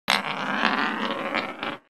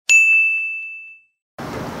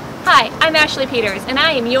Hi, I'm Ashley Peters, and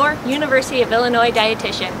I am your University of Illinois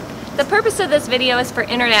dietitian. The purpose of this video is for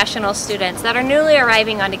international students that are newly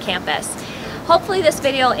arriving onto campus. Hopefully this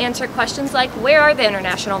video will answer questions like, where are the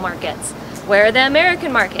international markets? Where are the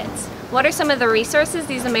American markets? What are some of the resources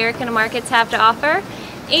these American markets have to offer?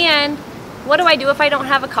 And what do I do if I don't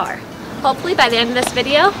have a car? Hopefully by the end of this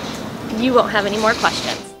video, you won't have any more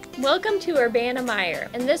questions. Welcome to Urbana Meijer,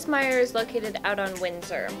 and this Meijer is located out on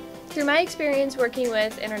Windsor. Through my experience working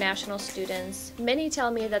with international students, many tell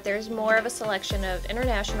me that there's more of a selection of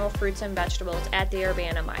international fruits and vegetables at the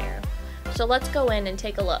Urbana Meijer. So let's go in and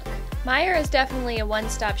take a look. Meijer is definitely a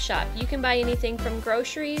one-stop shop. You can buy anything from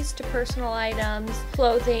groceries to personal items,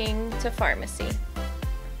 clothing to pharmacy.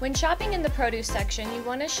 When shopping in the produce section, you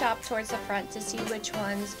want to shop towards the front to see which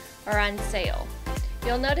ones are on sale.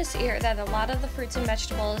 You'll notice here that a lot of the fruits and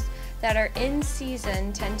vegetables that are in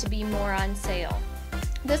season tend to be more on sale.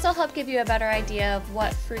 This will help give you a better idea of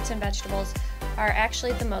what fruits and vegetables are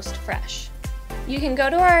actually the most fresh. You can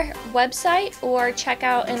go to our website or check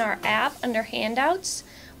out in our app under handouts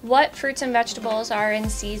what fruits and vegetables are in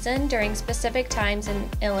season during specific times in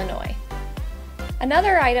Illinois.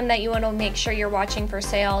 Another item that you want to make sure you're watching for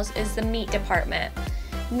sales is the meat department.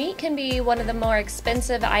 Meat can be one of the more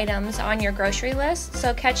expensive items on your grocery list,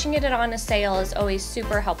 so catching it on a sale is always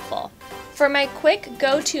super helpful. For my quick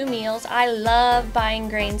go-to meals, I love buying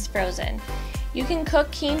grains frozen. You can cook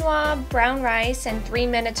quinoa, brown rice in 3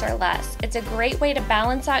 minutes or less. It's a great way to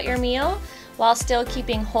balance out your meal while still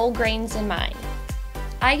keeping whole grains in mind.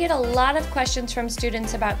 I get a lot of questions from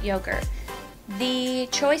students about yogurt. The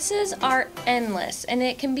choices are endless, and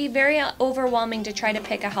it can be very overwhelming to try to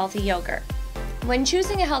pick a healthy yogurt. When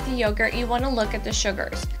choosing a healthy yogurt, you want to look at the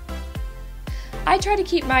sugars. I try to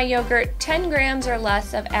keep my yogurt 10 grams or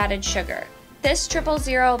less of added sugar. This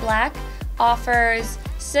 000 Black offers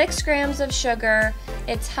 6 grams of sugar.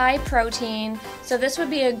 It's high protein, so this would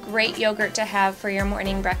be a great yogurt to have for your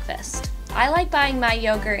morning breakfast. I like buying my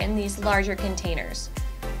yogurt in these larger containers.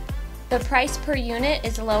 The price per unit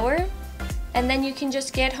is lower, and then you can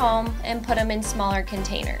just get home and put them in smaller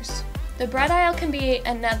containers. The bread aisle can be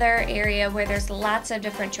another area where there's lots of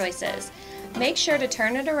different choices. Make sure to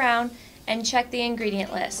turn it around and check the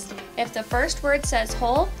ingredient list. If the first word says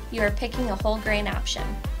whole, you are picking a whole grain option.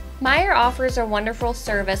 Meijer offers a wonderful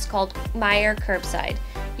service called Meijer Curbside.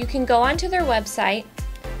 You can go onto their website,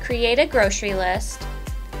 create a grocery list,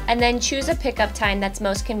 and then choose a pickup time that's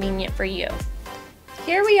most convenient for you.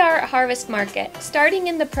 Here we are at Harvest Market, starting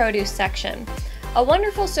in the produce section. A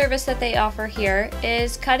wonderful service that they offer here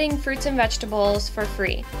is cutting fruits and vegetables for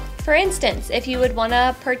free. For instance, if you would want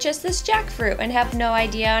to purchase this jackfruit and have no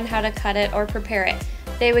idea on how to cut it or prepare it,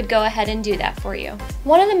 they would go ahead and do that for you.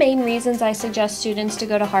 One of the main reasons I suggest students to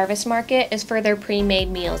go to Harvest Market is for their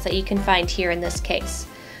pre-made meals that you can find here in this case.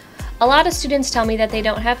 A lot of students tell me that they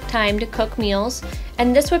don't have time to cook meals,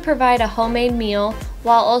 and this would provide a homemade meal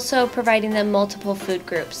while also providing them multiple food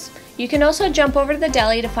groups. You can also jump over to the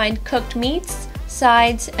deli to find cooked meats,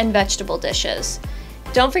 sides, and vegetable dishes.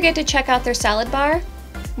 Don't forget to check out their salad bar,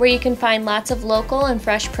 where you can find lots of local and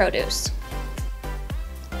fresh produce.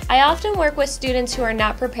 I often work with students who are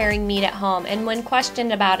not preparing meat at home, and when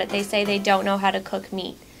questioned about it, they say they don't know how to cook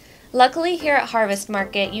meat. Luckily, here at Harvest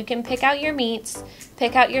Market, you can pick out your meats,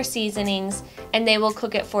 pick out your seasonings, and they will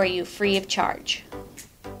cook it for you free of charge.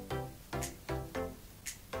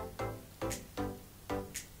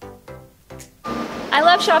 I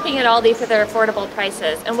love shopping at Aldi for their affordable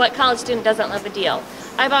prices, and what college student doesn't love a deal?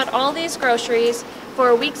 I bought all these groceries for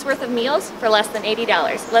a week's worth of meals for less than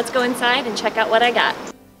 $80. Let's go inside and check out what I got.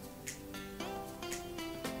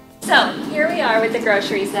 So here we are with the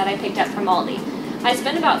groceries that I picked up from Aldi. I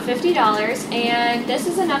spent about $50, and this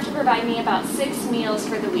is enough to provide me about 6 meals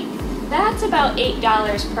for the week. That's about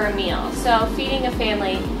 $8 per meal, so feeding a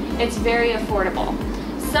family, it's very affordable.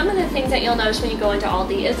 Some of the things that you'll notice when you go into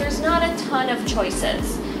Aldi is there's not a ton of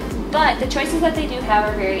choices, but the choices that they do have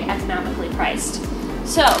are very economically priced.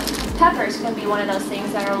 So, peppers can be one of those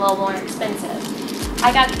things that are a little more expensive.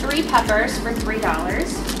 I got 3 peppers for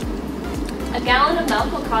 $3. A gallon of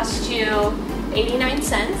milk will cost you 89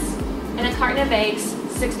 cents, and a carton of eggs,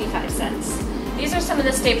 65 cents. These are some of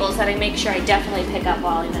the staples that I make sure I definitely pick up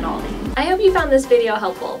while I'm in Aldi. I hope you found this video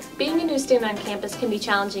helpful. Being a new student on campus can be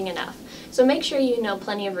challenging enough, so make sure you know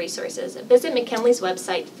plenty of resources. Visit McKinley's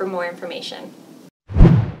website for more information.